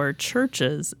pastors or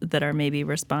churches that are maybe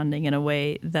responding in a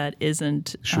way that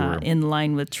isn't in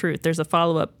line with truth? There's a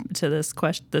follow-up to this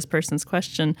person's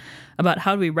question about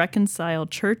how do we reconcile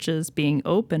churches being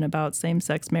open about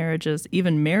same-sex marriages,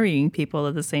 even marrying people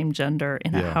of the same gender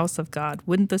in a house of God.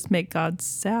 Wouldn't this make God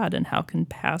sad, and how can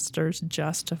pastors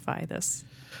justify this?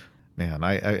 Man,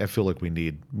 I feel like we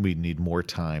need more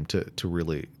time to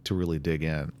really dig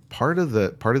in. Part of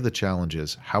the challenge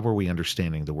is, how are we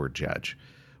understanding the word judge?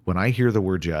 When I hear the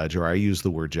word judge, or I use the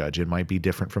word judge, it might be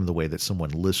different from the way that someone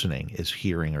listening is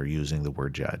hearing or using the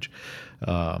word judge.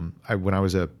 When I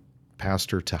was a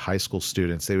pastor to high school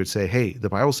students, they would say, "Hey, the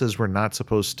Bible says we're not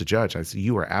supposed to judge." I said,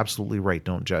 "You are absolutely right.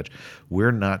 Don't judge.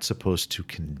 We're not supposed to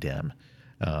condemn.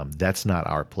 That's not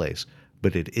our place.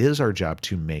 But it is our job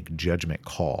to make judgment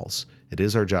calls. It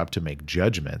is our job to make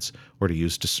judgments or to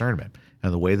use discernment."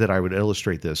 And the way that I would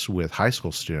illustrate this with high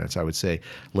school students, I would say,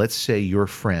 let's say your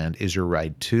friend is your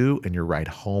ride to and your ride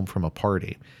home from a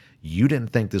party. You didn't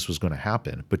think this was going to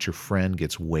happen, but your friend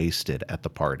gets wasted at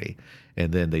the party.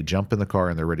 And then they jump in the car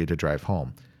and they're ready to drive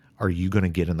home. Are you going to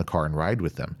get in the car and ride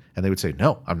with them? And they would say,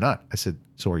 "No, I'm not." I said,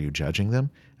 "So are you judging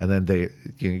them?" And then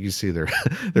you see their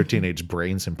their teenage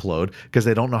brains implode because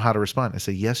they don't know how to respond. I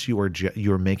say, "Yes, you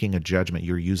are making a judgment.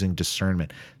 You're using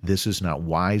discernment. This is not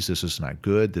wise. This is not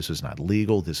good. This is not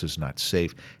legal. This is not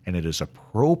safe. And it is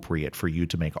appropriate for you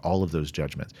to make all of those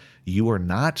judgments." You are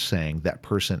not saying that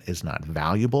person is not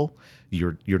valuable.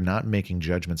 You're not making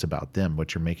judgments about them,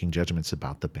 but you're making judgments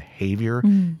about the behavior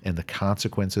and the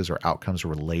consequences or outcomes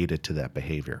related to that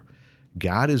behavior.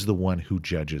 God is the one who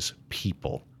judges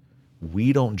people.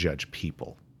 We don't judge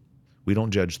people. We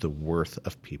don't judge the worth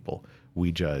of people.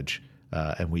 We judge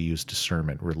and we use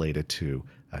discernment related to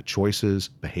choices,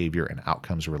 behavior, and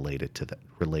outcomes related to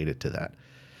that.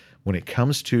 When it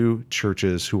comes to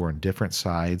churches who are on different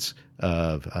sides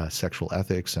of sexual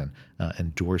ethics and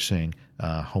endorsing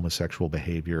homosexual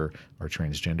behavior or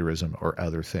transgenderism or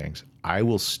other things, I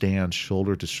will stand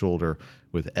shoulder to shoulder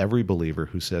with every believer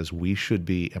who says we should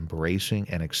be embracing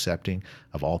and accepting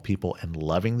of all people and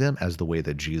loving them as the way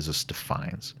that Jesus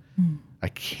defines. I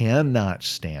cannot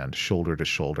stand shoulder to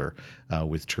shoulder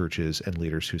with churches and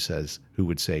leaders who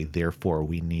would say, therefore,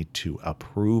 we need to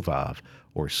approve of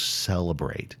or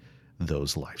celebrate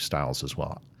those lifestyles as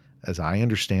well. As I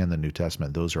understand the New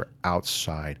Testament, those are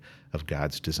outside of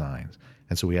God's designs.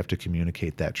 And so we have to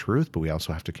communicate that truth, but we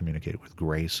also have to communicate it with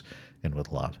grace and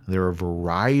with love. There are a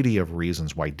variety of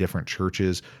reasons why different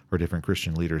churches or different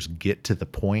Christian leaders get to the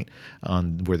point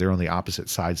where they're on the opposite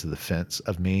sides of the fence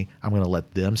of me. I'm going to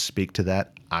let them speak to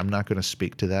that. I'm not going to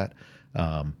speak to that.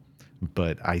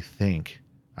 But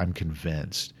I'm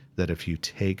convinced that if you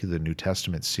take the New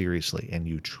Testament seriously and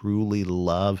you truly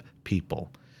love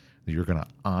people, you're going to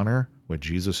honor what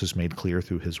Jesus has made clear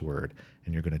through his word,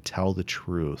 and you're going to tell the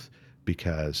truth,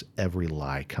 because every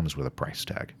lie comes with a price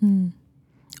tag.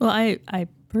 Well, I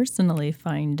personally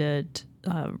find it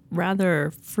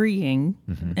rather freeing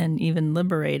and even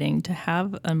liberating to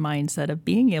have a mindset of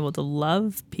being able to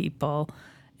love people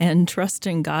and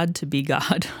trusting God to be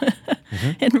God.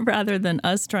 And rather than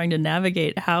us trying to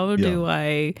navigate, how do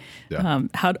I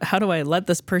let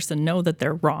this person know that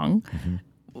they're wrong?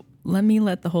 Let me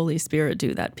let the Holy Spirit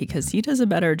do that, because he does a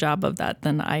better job of that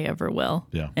than I ever will.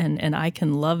 Yeah. And I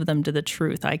can love them to the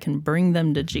truth. I can bring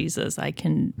them to Jesus. I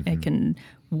can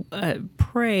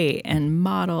pray and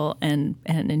model and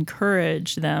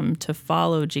encourage them to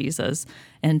follow Jesus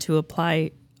and to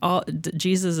apply all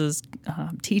Jesus's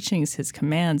teachings, his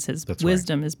commands, his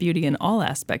wisdom, his beauty in all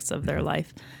aspects of their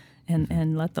life,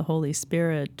 and let the Holy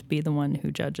Spirit be the one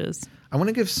who judges. I want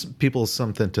to give people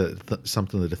something to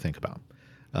think about.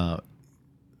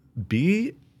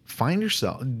 Find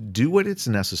yourself, do what it's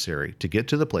necessary to get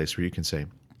to the place where you can say,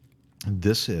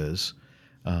 this is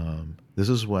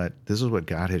what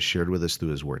God has shared with us through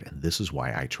his word, and this is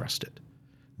why I trust it.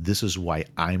 This is why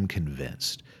I'm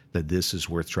convinced that this is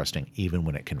worth trusting, even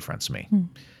when it confronts me.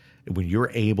 When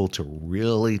you're able to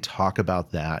really talk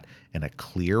about that in a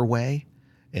clear way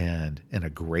and in a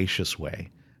gracious way,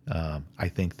 I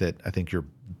think you're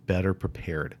better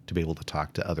prepared to be able to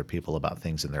talk to other people about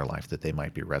things in their life that they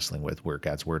might be wrestling with, where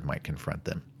God's word might confront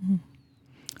them.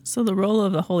 So the role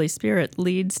of the Holy Spirit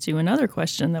leads to another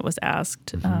question that was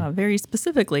asked very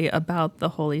specifically about the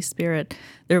Holy Spirit.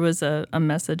 There was a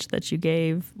message that you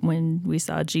gave when we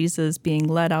saw Jesus being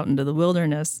led out into the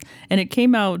wilderness, and it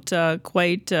came out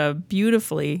quite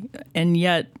beautifully, and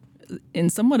yet in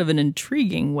somewhat of an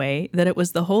intriguing way, that it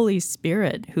was the Holy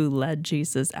Spirit who led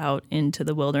Jesus out into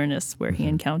the wilderness, where he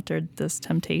encountered this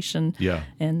temptation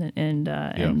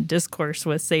and discourse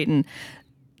with Satan.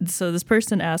 So this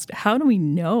person asked, how do we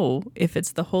know if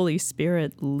it's the Holy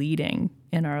Spirit leading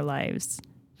in our lives?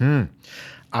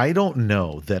 I don't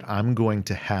know that I'm going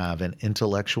to have an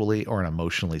intellectually or an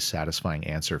emotionally satisfying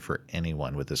answer for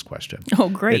anyone with this question. Oh,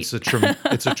 great.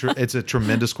 It's a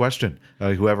tremendous question.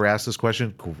 Whoever asked this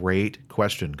question, great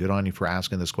question. Good on you for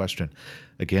asking this question.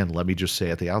 Again, let me just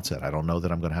say at the outset, I don't know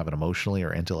that I'm going to have an emotionally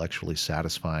or intellectually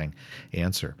satisfying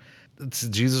answer.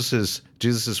 Jesus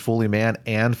is fully man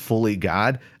and fully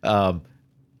God.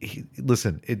 He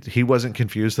wasn't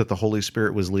confused that the Holy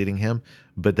Spirit was leading him,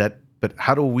 but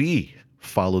how do we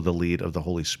follow the lead of the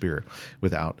Holy Spirit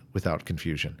without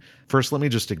confusion? First, let me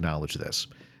just acknowledge this,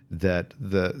 that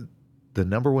the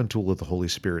number one tool of the Holy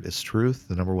Spirit is truth.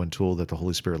 The number one tool that the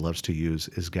Holy Spirit loves to use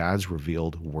is God's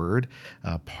revealed word.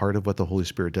 Part of what the Holy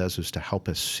Spirit does is to help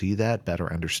us see that,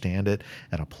 better understand it,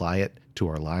 and apply it to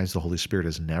our lives. The Holy Spirit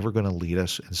is never going to lead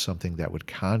us in something that would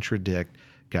contradict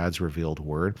God's revealed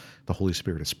word. The Holy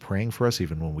Spirit is praying for us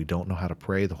even when we don't know how to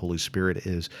pray. The Holy Spirit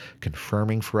is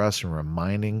confirming for us and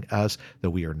reminding us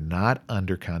that we are not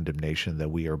under condemnation, that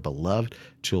we are beloved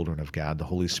children of God. The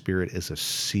Holy Spirit is a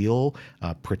seal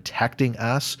protecting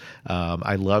us.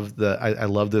 I love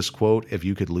this quote: "If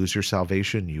you could lose your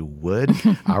salvation, you would."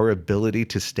 Our ability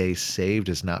to stay saved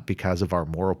is not because of our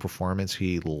moral performance.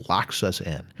 He locks us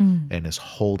in and is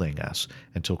holding us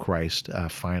until Christ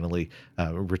finally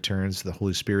returns. The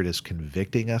Holy Spirit is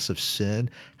convicting us of sin,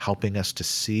 helping us to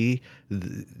see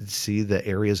the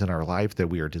areas in our life that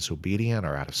we are disobedient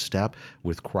or out of step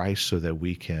with Christ, so that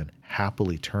we can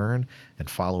happily turn and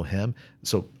follow him.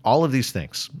 So all of these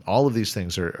things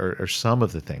are some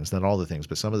of the things, not all the things,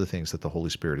 but some of the things that the Holy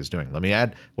Spirit is doing. Let me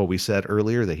add what we said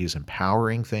earlier, that he's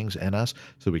empowering things in us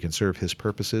so we can serve his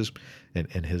purposes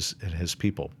and his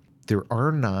people. There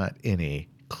are not any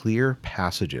clear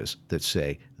passages that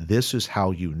say this is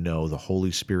how you know the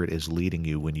Holy Spirit is leading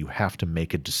you when you have to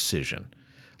make a decision,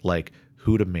 like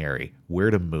who to marry,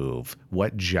 where to move,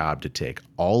 what job to take,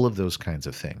 all of those kinds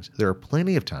of things. There are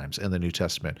plenty of times in the New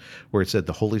Testament where it said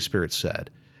the Holy Spirit said,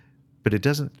 but that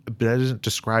doesn't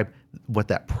describe what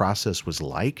that process was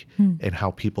like and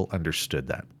how people understood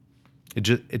that.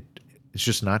 It's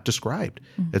just not described.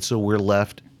 And so we're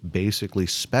left basically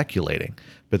speculating,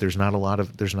 but there's not a lot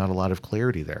of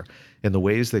clarity there. In the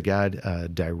ways that God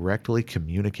directly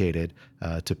communicated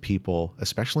to people,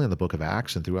 especially in the book of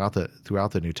Acts and throughout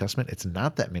the New Testament, it's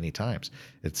not that many times.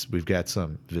 We've got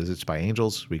some visits by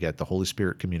angels, we got the Holy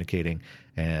Spirit communicating,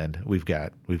 and we've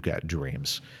got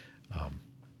dreams.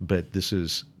 But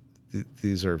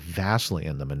these are vastly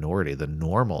in the minority. The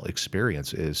normal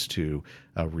experience is to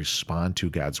respond to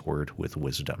God's word with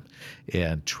wisdom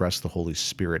and trust the Holy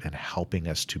Spirit in helping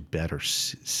us to better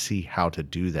see how to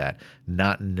do that,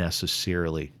 not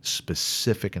necessarily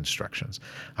specific instructions.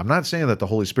 I'm not saying that the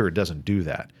Holy Spirit doesn't do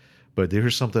that, but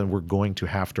there's something we're going to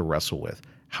have to wrestle with.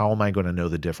 How am I going to know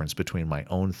the difference between my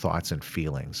own thoughts and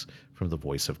feelings from the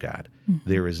voice of God? Mm-hmm.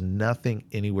 There is nothing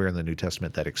anywhere in the New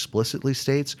Testament that explicitly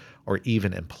states or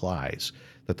even implies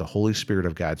that the Holy Spirit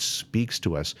of God speaks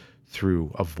to us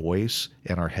through a voice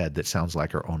in our head that sounds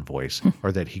like our own voice,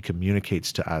 or that he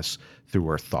communicates to us through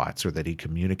our thoughts, or that he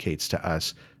communicates to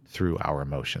us through our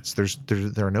emotions.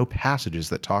 There are no passages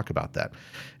that talk about that.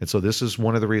 And so this is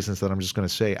one of the reasons that I'm just going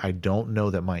to say I don't know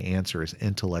that my answer is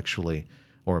intellectually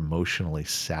or emotionally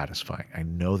satisfying. I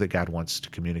know that God wants to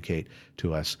communicate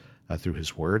to us through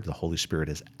his word. The Holy Spirit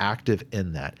is active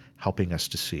in that, helping us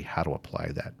to see how to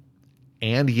apply that.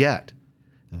 And yet,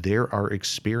 there are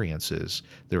experiences,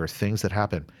 there are things that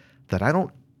happen that I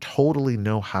don't totally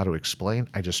know how to explain.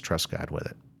 I just trust God with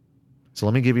it. So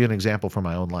let me give you an example from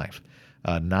my own life.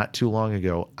 Not too long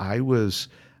ago, I was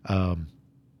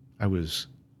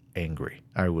angry.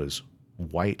 I was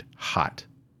white hot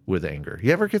with anger.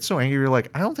 You ever get so angry you're like,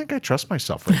 I don't think I trust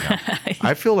myself right now.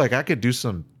 I feel like I could do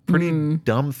some pretty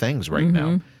dumb things right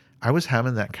now. I was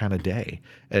having that kind of day.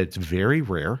 It's very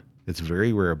rare,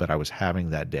 but I was having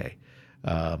that day.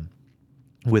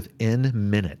 Within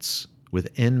minutes,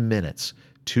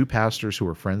 two pastors who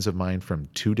were friends of mine from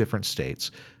two different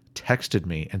states texted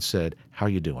me and said, "How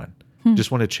you doing?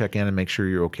 Just want to check in and make sure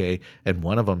you're okay." And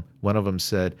one of them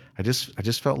said, I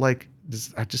just felt like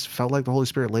the Holy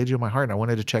Spirit laid you in my heart, and I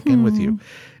wanted to check in with you.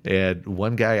 And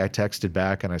one guy I texted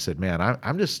back and I said, "Man,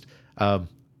 I'm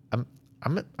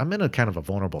in a kind of a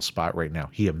vulnerable spot right now."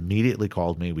 He immediately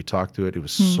called me. We talked through it. It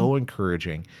was so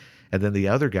encouraging. And then the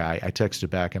other guy, I texted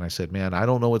back and I said, "Man, I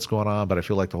don't know what's going on, but I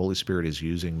feel like the Holy Spirit is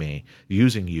using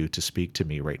you to speak to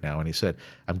me right now." And he said,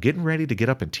 "I'm getting ready to get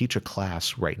up and teach a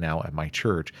class right now at my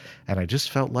church, and I just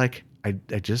felt like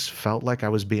I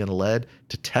was being led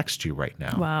to text you right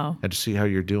now." Wow. And to see how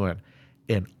you're doing.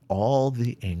 And all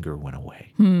the anger went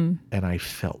away. And I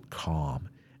felt calm,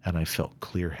 and I felt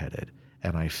clear-headed,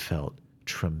 and I felt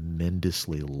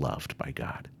tremendously loved by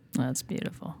God. That's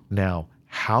beautiful. Now,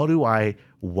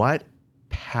 what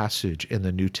passage in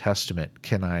the New Testament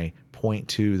can I point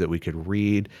to that we could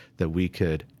read, that we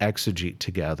could exegete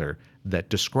together that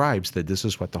describes that this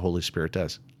is what the Holy Spirit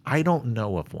does? I don't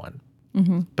know of one,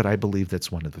 but I believe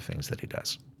that's one of the things that he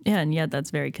does. Yeah, and yet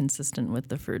that's very consistent with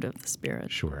the fruit of the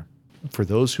Spirit. Sure. For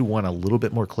those who want a little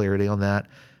bit more clarity on that,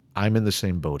 I'm in the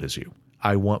same boat as you.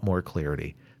 I want more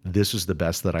clarity. This is the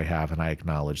best that I have, and I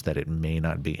acknowledge that it may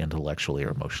not be intellectually or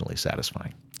emotionally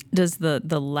satisfying. Does the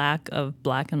lack of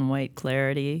black and white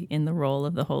clarity in the role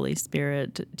of the Holy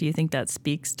Spirit, do you think that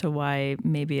speaks to why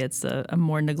maybe it's a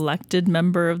more neglected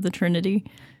member of the Trinity?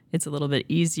 It's a little bit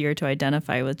easier to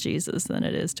identify with Jesus than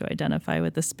it is to identify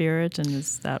with the Spirit, and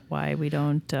is that why we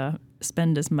don't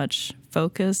spend as much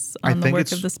focus on the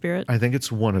work of the Spirit? I think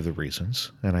it's one of the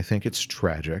reasons, and I think it's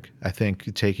tragic. I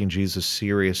think taking Jesus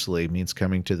seriously means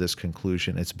coming to this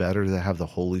conclusion: it's better to have the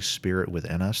Holy Spirit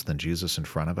within us than Jesus in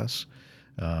front of us.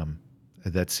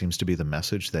 That seems to be the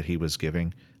message that he was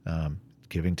giving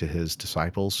to his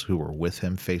disciples who were with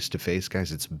him face to face.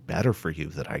 Guys, it's better for you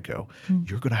that I go.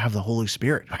 You're going to have the Holy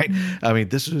Spirit, right? I mean,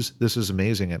 this is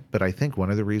amazing. But I think one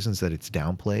of the reasons that it's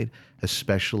downplayed,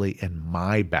 especially in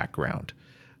my background,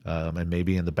 and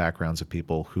maybe in the backgrounds of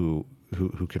people who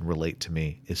can relate to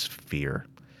me, is fear.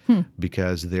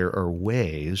 Because there are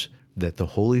ways that the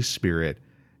Holy Spirit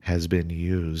has been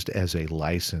used as a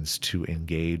license to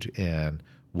engage in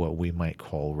what we might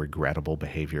call regrettable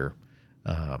behavior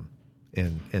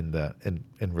in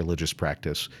religious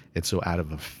practice. And so out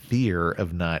of a fear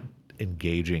of not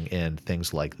engaging in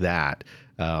things like that,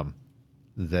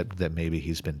 that maybe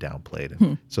he's been downplayed.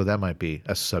 And so that might be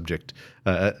a subject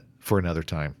for another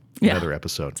time, another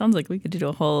episode. Sounds like we could do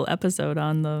a whole episode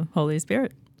on the Holy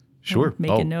Spirit. Sure.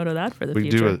 Make a note of that for the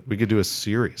future. We could do a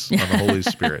series on the Holy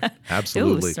Spirit.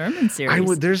 Absolutely. Ooh, sermon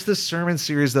series. There's this sermon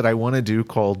series that I want to do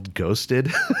called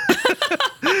Ghosted.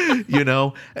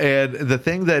 And the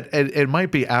thing that it might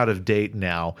be out of date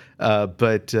now,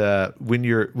 but when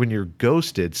you're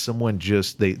ghosted, someone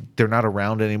just they're not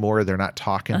around anymore. They're not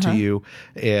talking to you,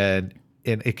 and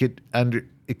it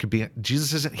could be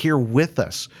Jesus isn't here with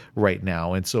us right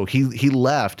now, and so he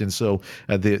left, and so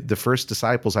the first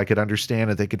disciples, I could understand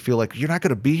that they could feel like, you're not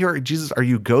going to be here, Jesus, are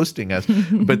you ghosting us?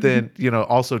 But then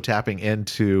also tapping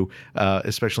into,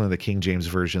 especially in the King James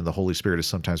version, the Holy Spirit is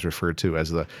sometimes referred to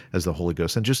as the Holy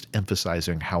Ghost, and just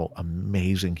emphasizing how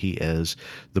amazing he is,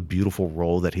 the beautiful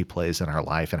role that he plays in our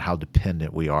life, and how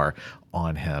dependent we are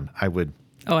on him. I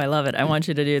love it. I want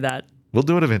you to do that. We'll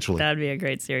do it eventually. That'd be a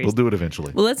great series. We'll do it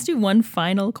eventually. Well, let's do one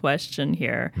final question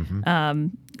here.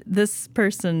 This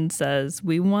person says,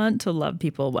 we want to love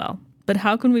people well, but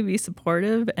how can we be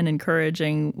supportive and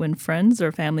encouraging when friends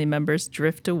or family members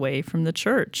drift away from the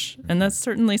church? And that's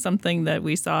certainly something that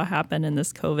we saw happen in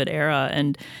this COVID era.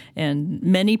 And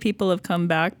many people have come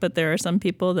back, but there are some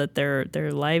people that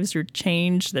their lives are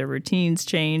changed, their routines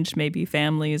changed. Maybe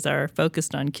families are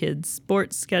focused on kids'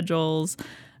 sports schedules,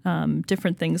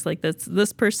 different things like this.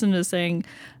 This person is saying,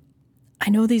 I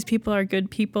know these people are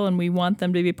good people and we want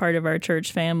them to be part of our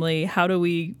church family. How do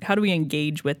we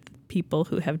engage with people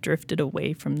who have drifted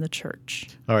away from the church?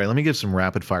 All right, let me give some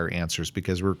rapid fire answers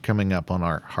because we're coming up on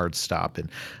our hard stop, and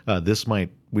this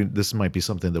might be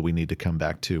something that we need to come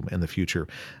back to in the future.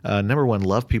 Number one,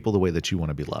 love people the way that you want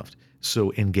to be loved.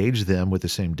 So engage them with the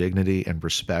same dignity and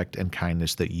respect and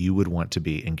kindness that you would want to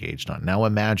be engaged on. Now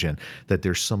imagine that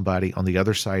there's somebody on the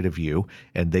other side of you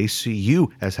and they see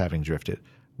you as having drifted.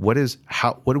 What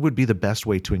would be the best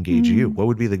way to engage you? What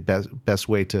would be the best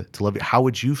way to love you? How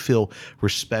would you feel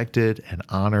respected and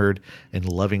honored and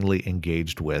lovingly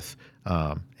engaged with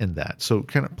in that? So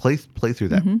kind of play through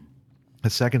that. The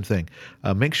second thing,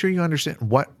 make sure you understand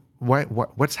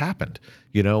what's happened.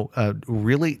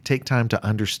 Really take time to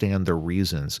understand the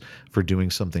reasons for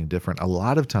doing something different. A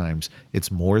lot of times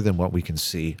it's more than what we can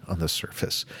see on the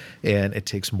surface, and it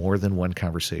takes more than one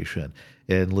conversation.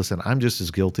 And listen, I'm just as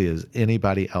guilty as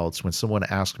anybody else. When someone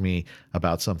asks me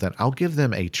about something, I'll give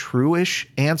them a true-ish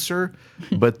answer,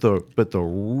 but the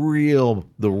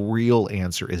real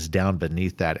answer is down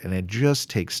beneath that, and it just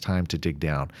takes time to dig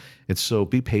down. And so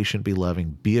be patient, be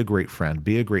loving, be a great friend,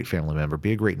 be a great family member,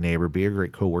 be a great neighbor, be a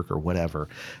great coworker, whatever.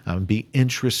 Be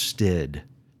interested.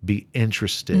 Be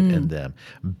interested in them.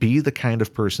 Be the kind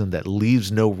of person that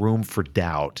leaves no room for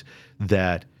doubt,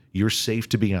 that you're safe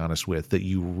to be honest with, that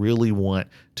you really want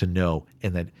to know,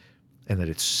 and that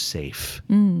it's safe.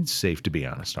 It's safe to be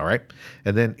honest. All right.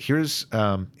 And then here's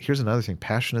another thing.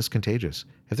 Passion is contagious.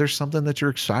 If there's something that you're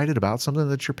excited about, something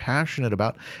that you're passionate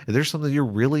about, if there's something you're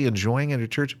really enjoying at your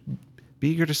church, be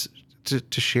eager to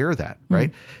to share that,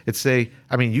 right? It's say,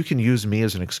 I mean, you can use me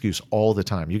as an excuse all the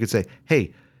time. You could say,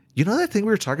 hey, you know that thing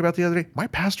we were talking about the other day? My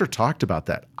pastor talked about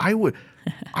that. I would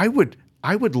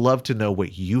love to know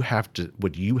what you have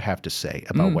to say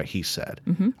about what he said.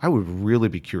 I would really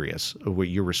be curious of what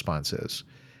your response is.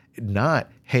 Not,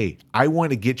 hey, I want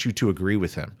to get you to agree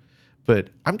with him, but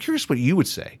I'm curious what you would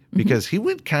say because he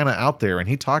went kind of out there and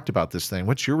he talked about this thing.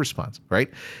 What's your response, right?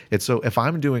 And so if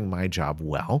I'm doing my job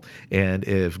well, and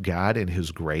if God in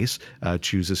his grace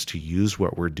chooses to use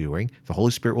what we're doing, the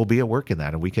Holy Spirit will be at work in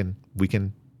that, and we can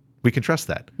trust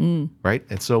that, right?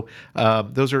 And so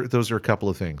those are a couple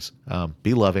of things.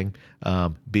 Be loving,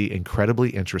 be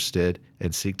incredibly interested,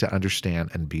 and seek to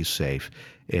understand and be safe.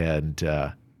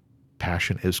 And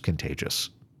passion is contagious.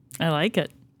 I like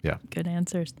it. Yeah. Good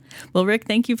answers. Well, Rick,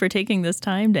 thank you for taking this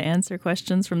time to answer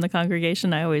questions from the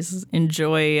congregation. I always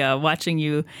enjoy watching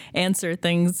you answer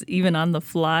things even on the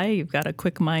fly. You've got a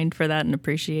quick mind for that and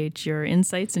appreciate your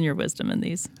insights and your wisdom in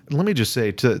these. Let me just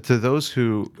say to those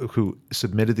who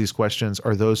submitted these questions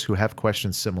or those who have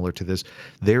questions similar to this,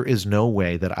 there is no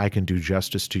way that I can do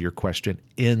justice to your question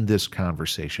in this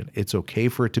conversation. It's okay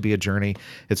for it to be a journey.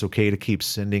 It's okay to keep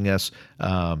sending us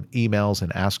emails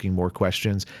and asking more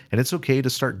questions. And it's okay to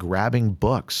start grabbing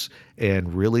books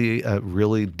and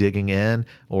really digging in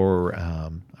or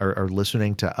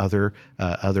listening to other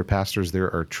pastors. There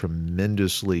are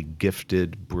tremendously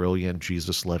gifted, brilliant,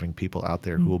 Jesus-loving people out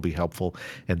there who will be helpful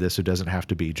in this. It doesn't have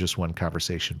to be just one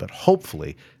conversation, but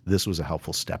hopefully this was a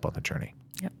helpful step on the journey.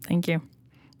 Yep. Thank you.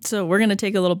 So we're going to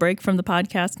take a little break from the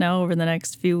podcast now over the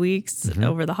next few weeks,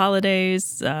 over the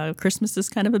holidays. Christmas is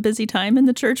kind of a busy time in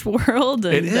the church world.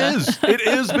 And, it is. It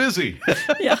is busy.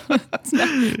 Yeah. It's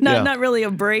not really a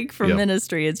break from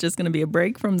ministry. It's just going to be a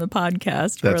break from the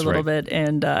podcast for a little bit.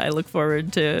 And I look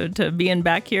forward to being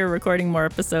back here recording more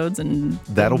episodes. And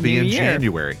that'll be in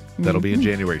January. That'll be in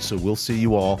January. So we'll see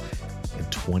you all in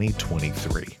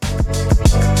 2023.